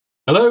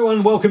Hello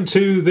and welcome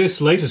to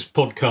this latest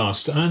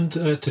podcast.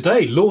 And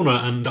today,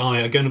 Lorna and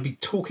I are going to be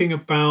talking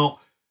about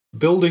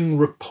building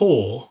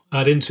rapport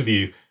at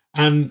interview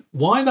and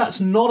why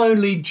that's not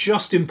only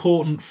just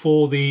important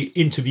for the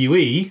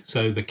interviewee,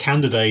 so the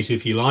candidate,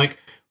 if you like,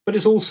 but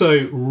it's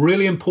also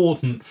really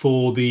important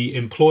for the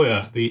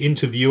employer, the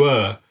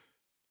interviewer,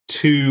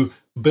 to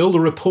build a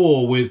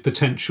rapport with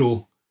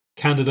potential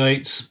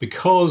candidates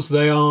because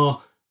they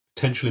are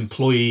potential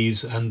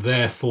employees and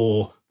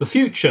therefore the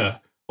future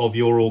of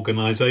your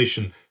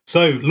organisation.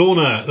 So,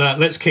 Lorna,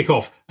 let's kick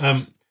off.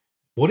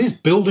 What is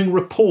building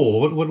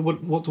rapport?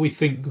 What do we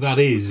think that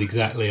is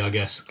exactly, I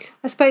guess?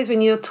 I suppose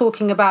when you're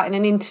talking about in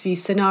an interview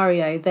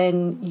scenario,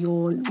 then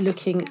you're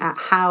looking at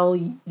how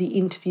the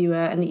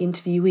interviewer and the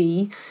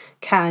interviewee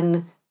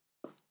can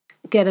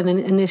get an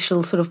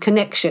initial sort of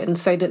connection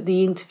so that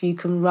the interview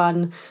can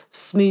run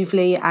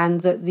smoothly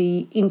and that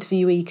the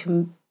interviewee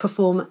can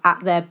perform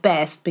at their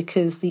best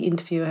because the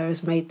interviewer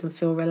has made them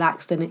feel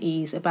relaxed and at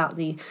ease about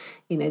the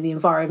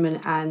environment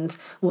and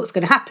what's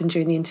going to happen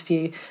during the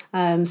interview.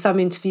 Some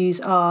interviews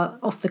are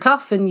off the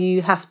cuff and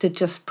you have to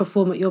just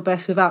perform at your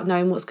best without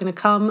knowing what's going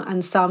to come,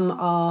 and some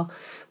are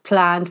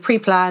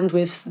pre-planned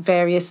with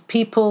various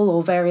people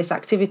or various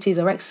activities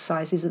or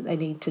exercises that they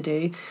need to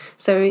do.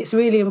 So it's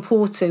really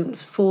important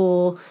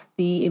for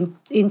the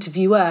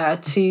interviewer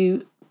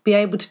to be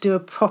able to do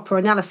a proper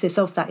analysis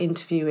of that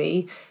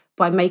interviewee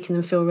by making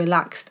them feel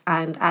relaxed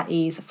and at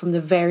ease from the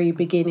very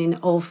beginning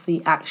of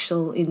the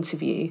actual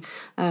interview,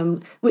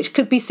 which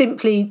could be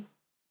simply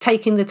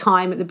taking the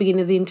time at the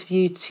beginning of the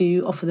interview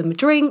to offer them a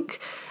drink,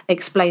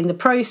 explain the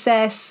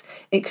process.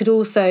 It could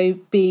also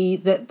be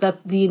that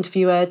the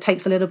interviewer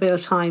takes a little bit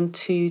of time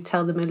to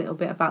tell them a little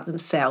bit about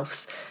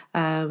themselves.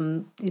 How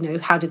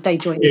did they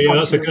join the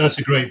company? That's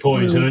a great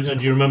point. And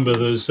do you remember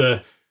there's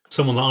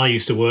someone that I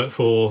used to work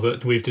for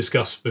that we've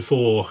discussed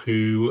before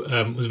who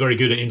was very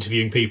good at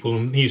interviewing people,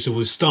 and he used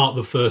to start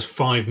the first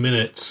 5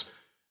 minutes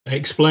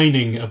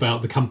explaining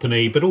about the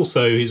company, but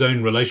also his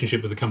own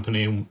relationship with the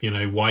company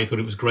and, why he thought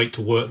it was great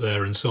to work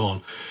there and so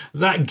on.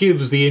 That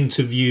gives the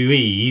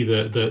interviewee,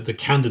 the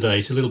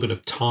candidate, a little bit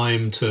of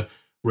time to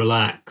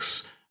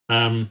relax.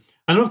 And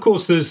of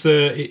course, there's,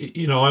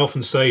 I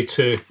often say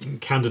to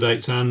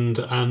candidates and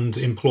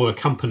employer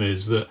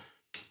companies that,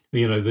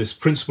 this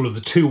principle of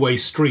the two-way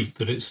street,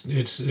 that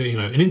it's an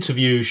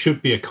interview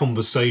should be a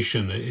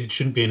conversation. It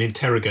shouldn't be an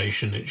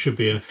interrogation. It should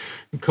be a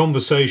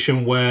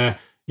conversation where,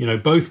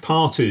 both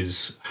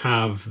parties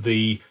have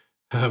the,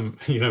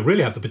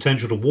 really have the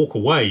potential to walk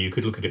away. You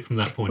could look at it from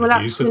that point of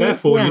view. So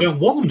therefore, you don't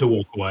want them to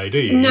walk away, do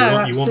you?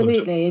 No, you want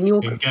absolutely.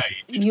 them to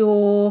engage.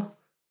 You're,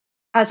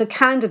 as a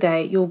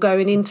candidate, you're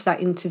going into that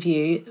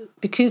interview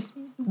because,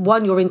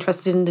 one, you're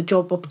interested in the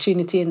job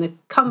opportunity in the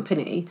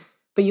company,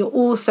 but you're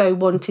also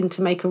wanting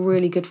to make a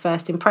really good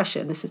first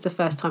impression. This is the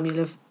first time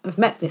you'll have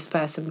met this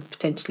person,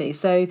 potentially.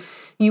 So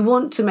you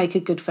want to make a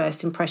good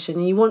first impression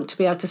and you want to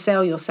be able to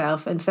sell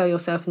yourself and sell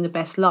yourself in the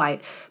best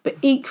light. But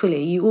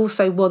equally, you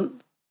also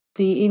want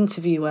the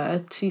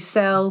interviewer to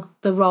sell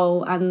the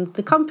role and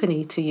the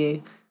company to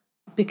you,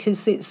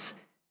 because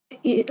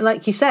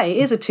like you say,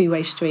 it is a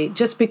two-way street.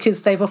 Just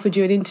because they've offered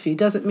you an interview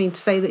doesn't mean to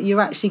say that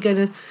you're actually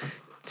going to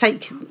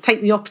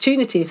take the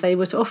opportunity if they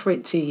were to offer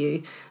it to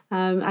you.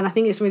 And I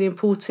think it's really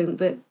important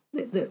that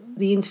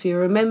the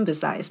interviewer remembers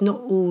that it's not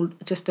all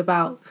just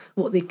about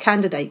what the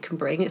candidate can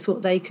bring, it's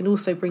what they can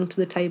also bring to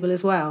the table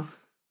as well.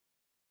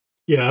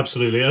 Yeah,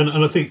 absolutely. And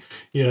I think,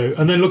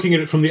 and then looking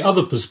at it from the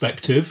other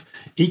perspective,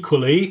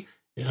 equally,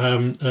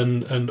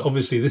 and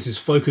obviously this is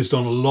focused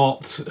on a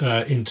lot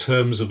in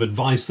terms of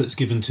advice that's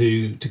given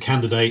to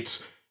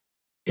candidates.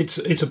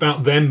 It's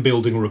about them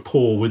building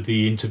rapport with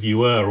the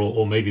interviewer,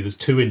 or maybe there's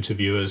two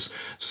interviewers.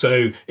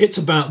 So it's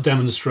about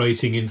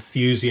demonstrating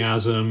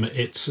enthusiasm.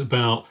 It's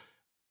about,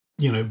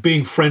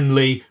 being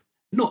friendly.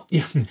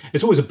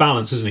 It's always a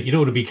balance, isn't it? You don't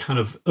want to be kind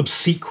of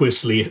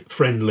obsequiously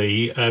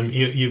friendly.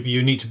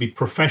 You need to be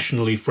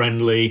professionally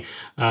friendly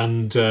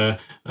and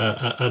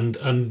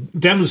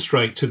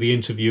demonstrate to the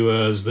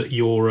interviewers that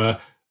you're,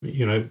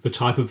 the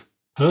type of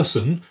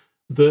person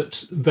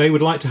that they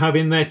would like to have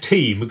in their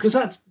team, because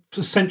that's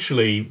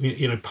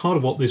essentially, part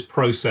of what this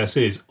process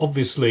is.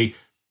 Obviously,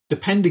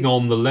 depending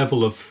on the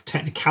level of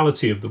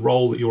technicality of the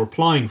role that you're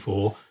applying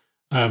for,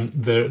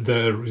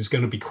 there is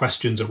going to be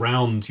questions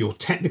around your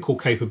technical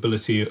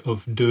capability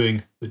of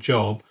doing the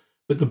job.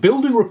 But the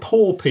building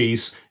rapport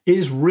piece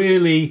is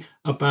really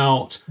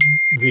about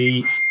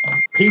the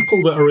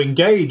people that are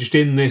engaged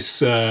in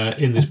this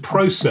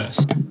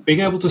process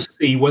being able to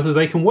see whether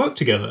they can work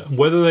together,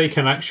 whether they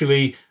can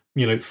actually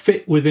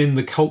fit within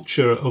the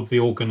culture of the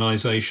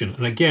organisation.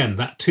 And again,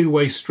 that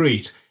two-way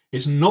street,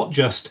 it's not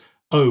just,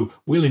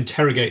 we'll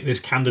interrogate this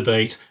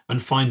candidate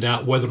and find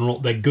out whether or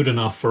not they're good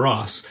enough for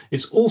us.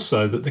 It's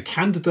also that the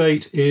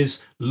candidate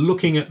is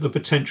looking at the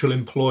potential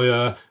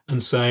employer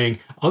and saying,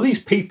 are these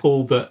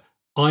people that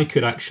I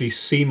could actually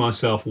see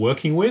myself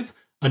working with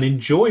and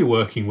enjoy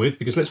working with?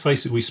 Because let's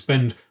face it, we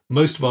spend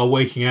most of our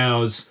waking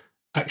hours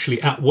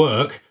actually at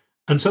work.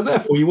 And so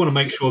therefore you want to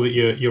make sure that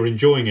you're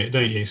enjoying it,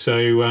 don't you?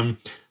 So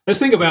let's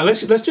think about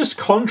let's just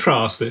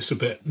contrast this a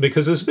bit,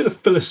 because there's a bit of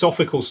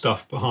philosophical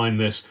stuff behind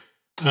this.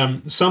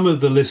 Some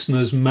of the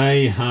listeners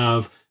may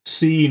have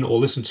seen or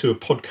listened to a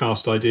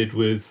podcast I did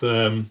with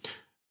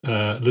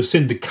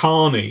Lucinda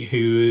Carney,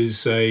 who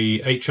is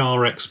a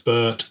HR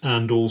expert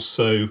and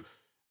also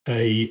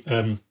a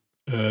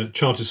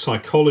chartered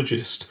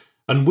psychologist.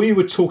 And we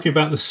were talking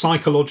about the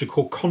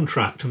psychological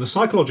contract. And the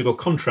psychological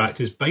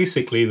contract is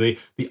basically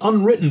the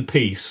unwritten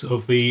piece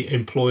of the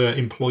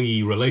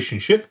employer-employee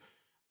relationship.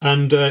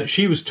 And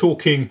she was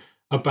talking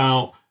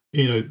about,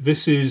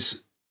 this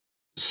is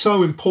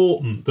so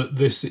important that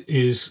this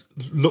is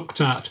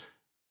looked at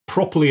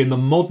properly in the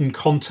modern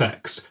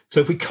context. So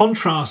if we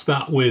contrast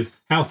that with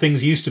how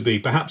things used to be,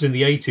 perhaps in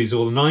the 80s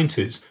or the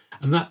 90s,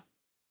 and that,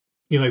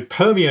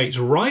 permeates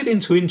right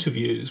into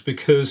interviews,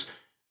 because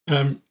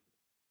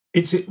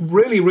it's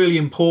really, really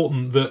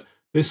important that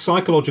this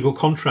psychological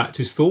contract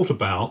is thought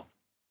about,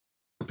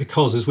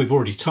 because, as we've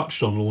already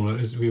touched on, Lorna,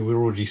 as we were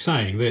already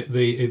saying,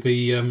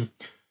 the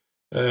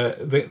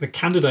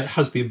candidate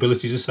has the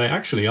ability to say,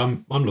 actually,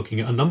 I'm looking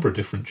at a number of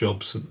different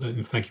jobs,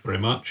 and thank you very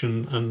much,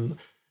 and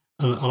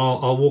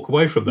I'll walk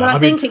away from that. Well, I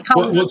think it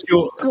comes. What's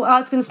your? Well, I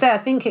was going to say, I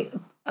think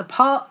a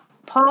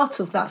part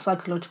of that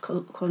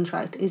psychological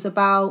contract is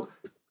about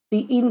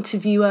the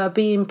interviewer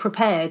being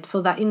prepared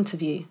for that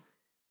interview.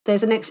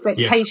 There's an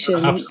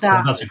expectation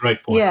that's a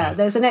great point. Yeah,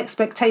 there's an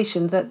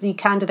expectation that the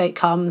candidate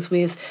comes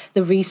with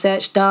the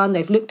research done,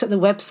 they've looked at the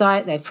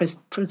website, they've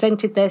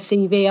presented their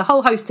CV, a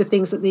whole host of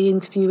things that the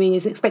interviewee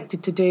is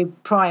expected to do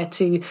prior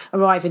to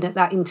arriving at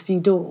that interview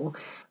door.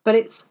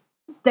 But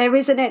there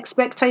is an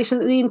expectation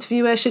that the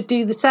interviewer should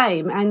do the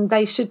same, and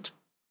they should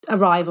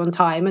arrive on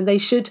time, and they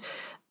should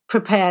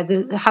prepare,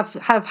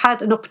 have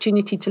had an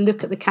opportunity to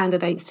look at the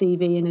candidate's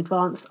CV in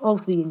advance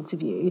of the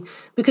interview,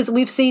 because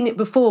we've seen it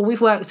before.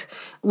 We've worked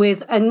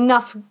with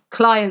enough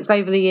clients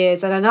over the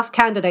years and enough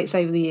candidates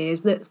over the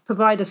years that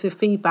provide us with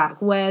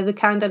feedback where the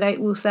candidate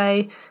will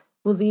say,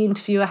 well, the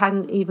interviewer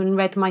hadn't even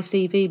read my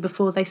CV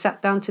before they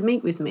sat down to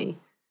meet with me.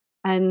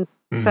 And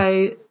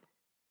so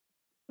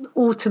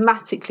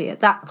automatically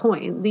at that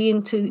point, the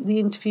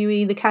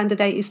interviewee, the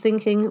candidate, is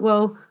thinking,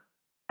 well,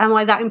 am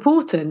I that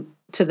important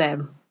to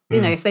them?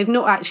 If they've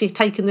not actually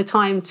taken the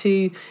time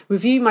to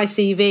review my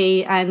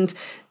CV and,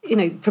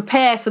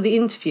 prepare for the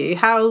interview,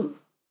 how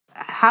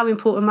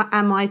important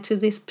am I to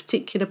this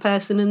particular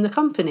person in the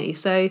company?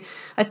 So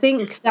I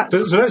think that... So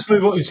let's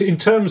move on. In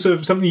terms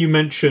of something you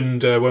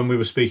mentioned when we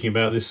were speaking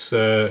about this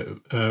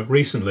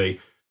recently,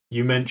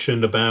 you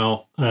mentioned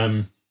about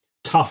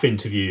tough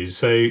interviews.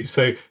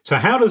 So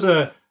how does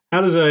a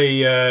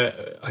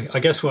I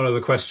guess one of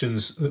the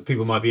questions that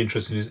people might be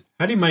interested in is,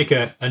 how do you make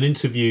an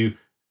interview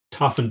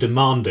tough and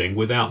demanding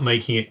without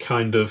making it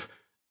kind of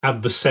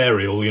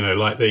adversarial,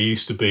 like there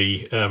used to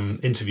be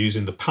interviews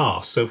in the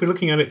past? So if we're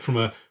looking at it from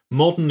a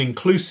modern,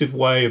 inclusive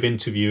way of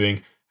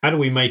interviewing, how do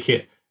we make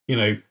it,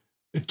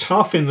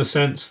 tough in the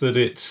sense that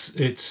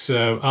it's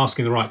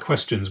asking the right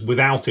questions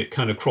without it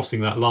kind of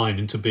crossing that line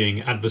into being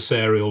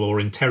adversarial or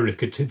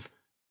interrogative?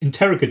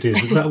 Interrogative,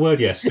 is that a word?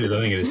 Yes, it is. I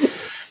think it is.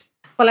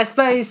 Well, I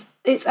suppose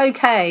it's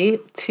okay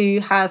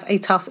to have a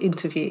tough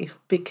interview,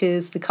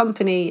 because the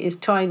company is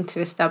trying to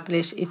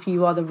establish if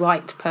you are the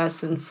right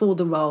person for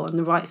the role and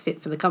the right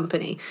fit for the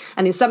company.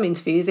 And in some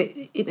interviews,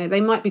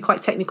 they might be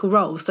quite technical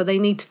roles, so they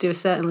need to do a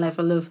certain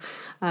level of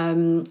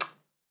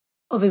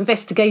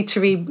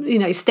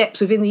investigatory,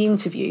 steps within the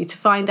interview to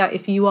find out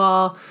if you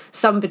are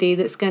somebody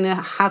that's going to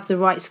have the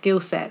right skill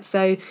set.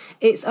 So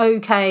it's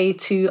okay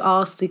to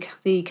ask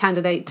the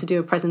candidate to do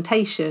a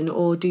presentation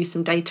or do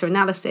some data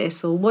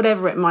analysis or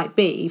whatever it might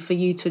be for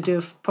you to do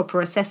a proper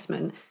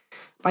assessment.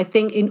 But I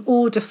think in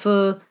order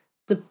for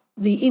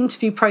the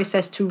interview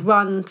process to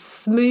run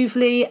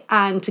smoothly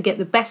and to get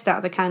the best out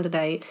of the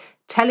candidate,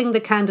 telling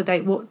the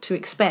candidate what to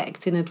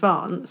expect in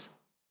advance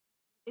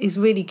is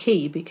really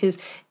key, because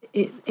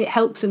it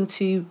helps them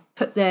to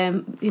put their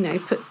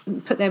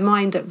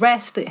mind at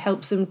rest. It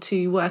helps them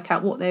to work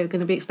out what they're going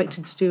to be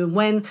expected to do and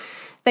when.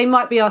 They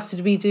might be asked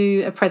to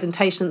do a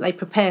presentation that they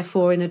prepare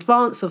for in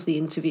advance of the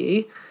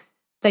interview.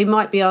 They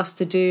might be asked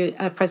to do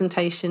a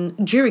presentation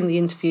during the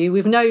interview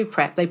with no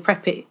prep. They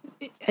prep it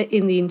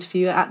in the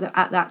interview at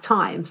that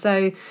time.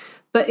 So,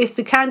 but if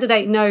the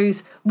candidate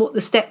knows what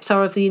the steps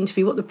are of the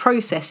interview, what the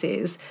process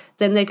is,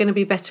 then they're going to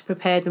be better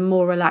prepared and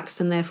more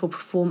relaxed and therefore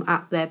perform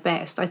at their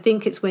best. I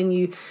think it's when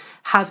you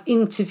have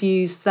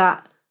interviews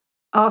that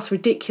ask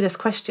ridiculous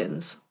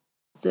questions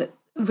that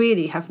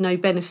really have no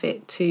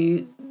benefit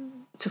to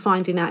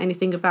finding out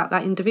anything about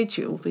that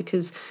individual,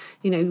 because,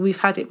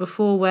 we've had it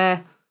before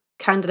where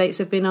candidates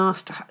have been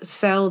asked to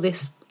sell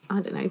this, I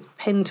don't know,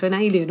 pen to an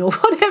alien or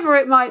whatever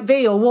it might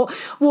be, or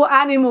what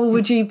animal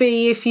would you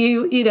be if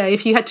you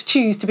had to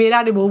choose to be an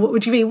animal? What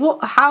would you be?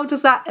 How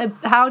does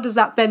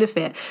that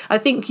benefit? I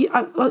think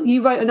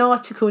you wrote an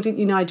article, didn't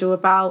you, Nigel,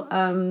 about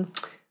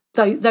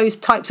those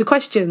types of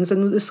questions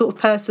and the sort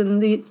of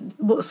person,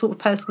 what sort of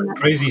person.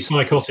 Crazy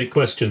psychotic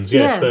questions.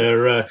 Yes,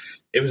 yeah.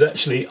 It was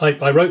actually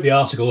I wrote the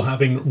article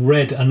having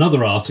read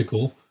another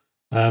article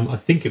I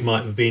think it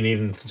might have been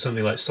even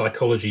something like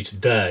Psychology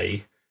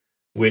Today,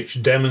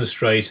 which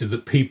demonstrated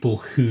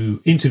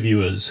that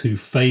interviewers who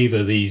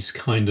favour these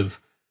kind of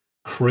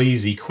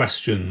crazy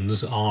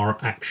questions are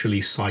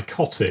actually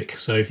psychotic.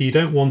 So if you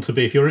don't want to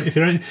be, if you're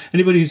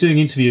anybody who's doing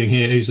interviewing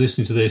here who's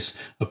listening to this,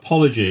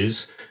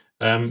 apologies.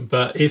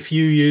 But if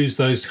you use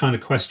those kind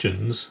of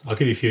questions, I'll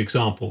give you a few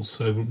examples.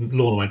 So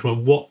Lorna went, well,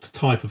 what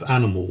type of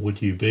animal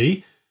would you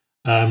be?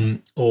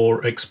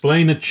 Or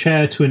explain a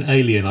chair to an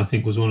alien, I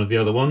think was one of the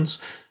other ones.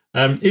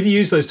 If you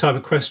use those type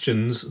of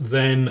questions,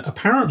 then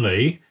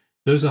apparently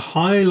there's a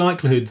high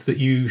likelihood that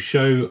you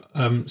show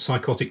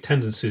psychotic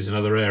tendencies in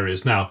other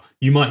areas. Now,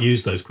 you might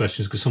use those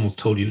questions because someone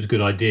told you it was a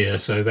good idea,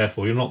 so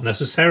therefore you're not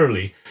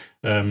necessarily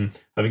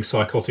having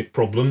psychotic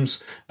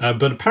problems.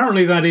 But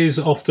apparently that is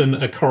often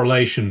a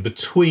correlation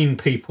between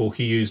people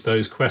who use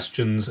those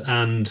questions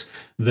and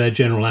their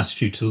general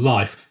attitude to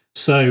life.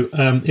 So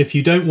if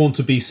you don't want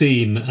to be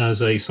seen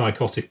as a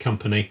psychotic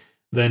company,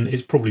 then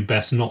it's probably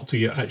best not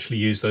to actually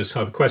use those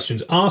type of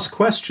questions. Ask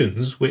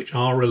questions which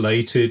are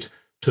related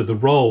to the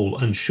role,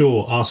 and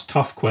sure, ask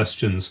tough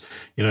questions.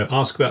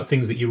 Ask about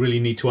things that you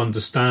really need to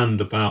understand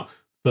about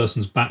the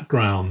person's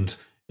background.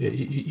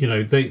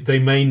 They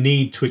may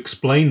need to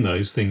explain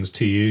those things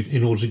to you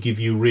in order to give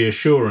you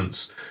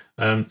reassurance.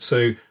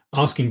 So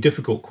asking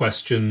difficult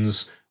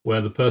questions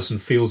where the person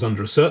feels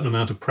under a certain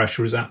amount of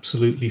pressure is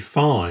absolutely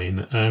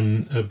fine,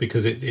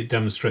 because it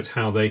demonstrates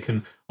how they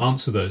can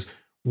answer those.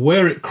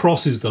 Where it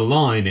crosses the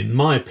line, in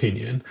my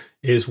opinion,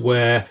 is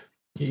where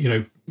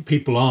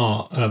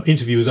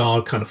interviewers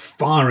are kind of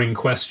firing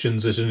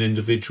questions at an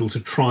individual to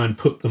try and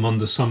put them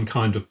under some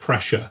kind of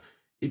pressure.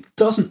 It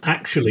doesn't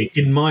actually,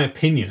 in my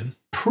opinion,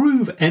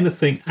 prove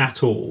anything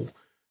at all.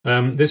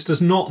 This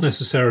does not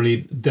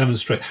necessarily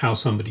demonstrate how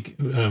somebody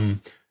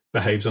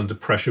behaves under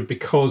pressure,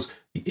 because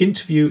the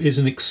interview is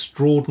an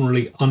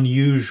extraordinarily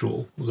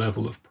unusual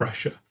level of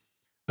pressure.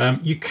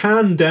 You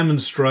can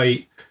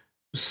demonstrate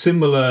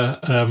similar,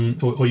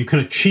 or you can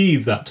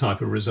achieve that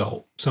type of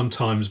result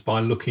sometimes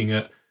by looking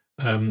at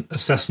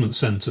assessment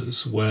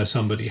centres where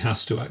somebody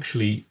has to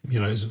actually,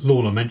 as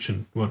Lorna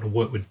mentioned, want to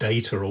work with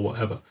data or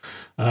whatever,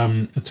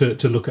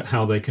 to look at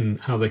how they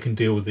can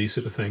deal with these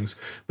sort of things.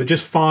 But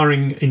just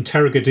firing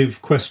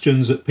interrogative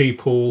questions at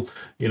people,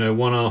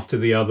 one after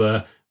the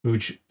other,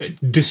 which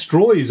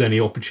destroys any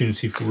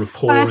opportunity for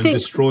rapport and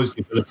destroys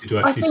the ability to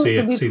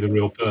actually see the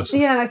real person.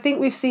 Yeah, and I think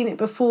we've seen it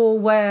before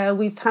where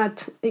we've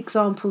had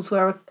examples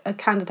where a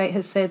candidate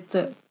has said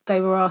that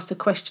they were asked a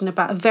question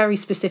about a very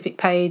specific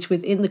page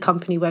within the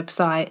company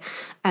website,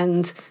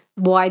 and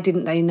why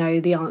didn't they know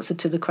the answer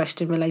to the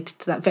question related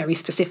to that very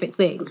specific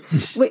thing,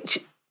 which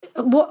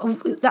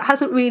that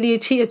hasn't really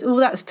achieved. All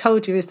that's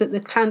told you is that the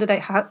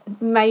candidate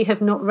may have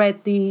not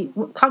read the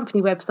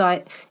company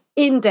website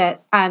in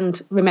depth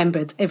and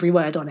remembered every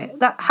word on it.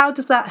 How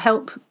does that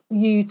help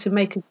you to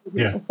make a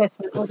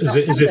assessment?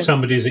 As if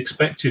somebody is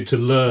expected to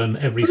learn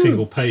every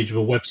single page of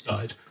a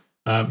website.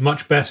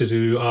 Much better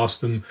to ask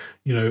them,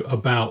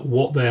 about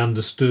what they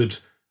understood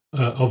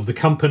of the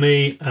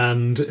company,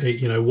 and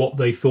what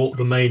they thought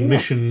the main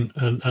mission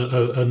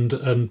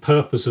and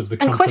purpose of the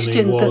company was. And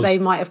questions that they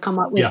might have come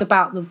up with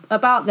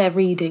about their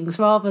readings,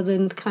 rather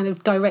than kind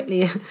of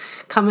directly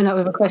coming up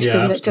with a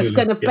question that's just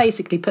going to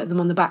basically put them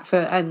on the back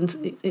foot, and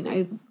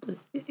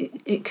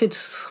it could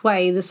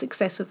sway the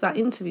success of that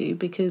interview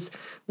because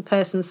the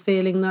person's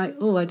feeling like,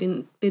 oh, I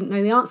didn't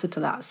know the answer to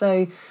that.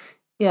 So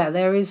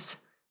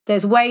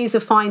there's ways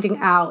of finding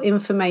out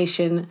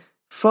information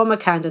from a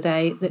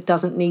candidate that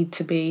doesn't need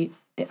to be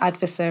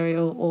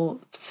adversarial or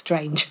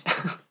strange.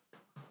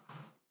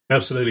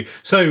 Absolutely.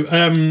 So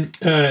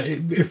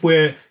if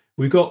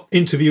we've got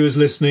interviewers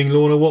listening,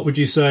 Lorna, what would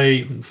you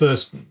say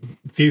first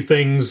few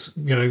things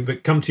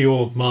that come to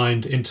your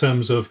mind in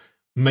terms of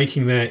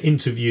making their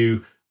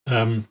interview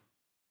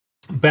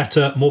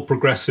better, more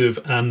progressive,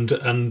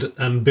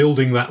 and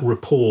building that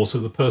rapport so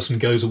the person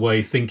goes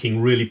away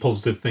thinking really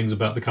positive things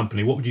about the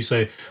company? What would you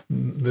say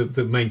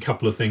the main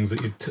couple of things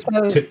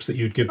that tips that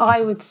you'd give them?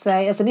 I would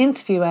say, as an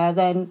interviewer,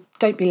 then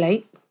don't be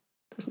late.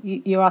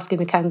 You're asking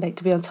the candidate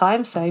to be on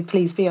time, so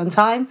please be on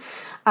time.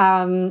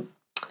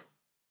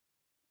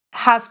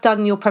 Have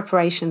done your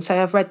preparation,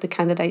 so I've read the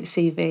candidate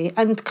CV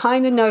and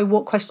kind of know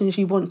what questions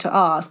you want to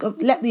ask.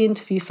 Let the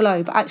interview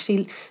flow, but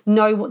actually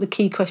know what the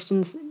key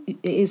questions it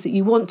is that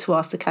you want to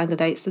ask the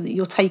candidate, so that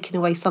you're taking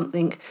away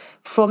something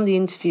from the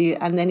interview,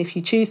 and then if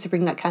you choose to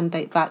bring that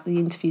candidate back, the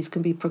interviews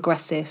can be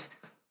progressive.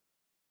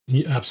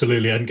 Yeah,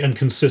 absolutely, and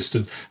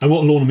consistent. And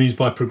what Lorna means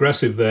by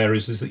progressive there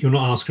is that you're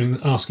not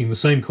asking the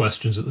same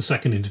questions at the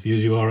second interview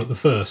as you are at the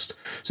first.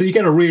 So you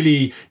get a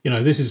really,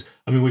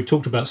 we've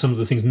talked about some of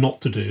the things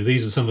not to do.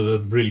 These are some of the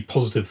really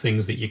positive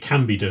things that you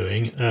can be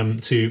doing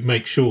to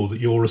make sure that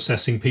you're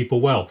assessing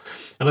people well.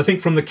 And I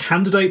think from the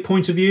candidate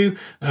point of view,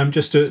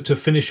 just to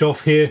finish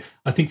off here,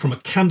 I think from a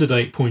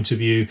candidate point of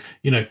view,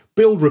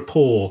 build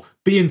rapport,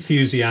 be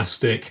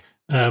enthusiastic,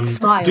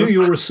 do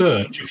your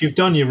research. If you've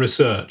done your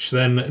research,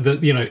 then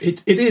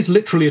it is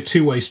literally a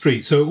two-way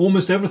street. So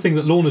almost everything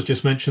that Lorna's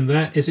just mentioned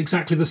there is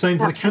exactly the same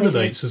for the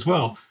candidates as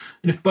well.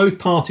 And if both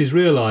parties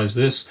realise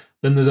this,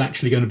 then there's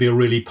actually going to be a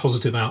really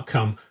positive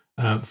outcome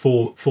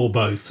for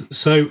both.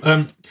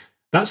 So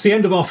that's the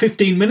end of our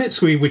 15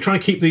 minutes. We try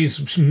to keep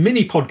these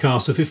mini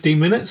podcasts of 15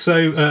 minutes.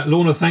 So,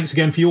 Lorna, thanks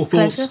again for your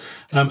thoughts.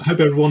 Hope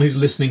everyone who's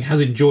listening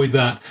has enjoyed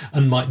that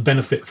and might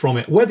benefit from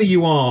it, whether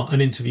you are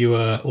an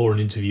interviewer or an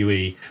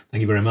interviewee.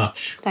 Thank you very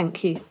much.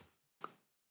 Thank you.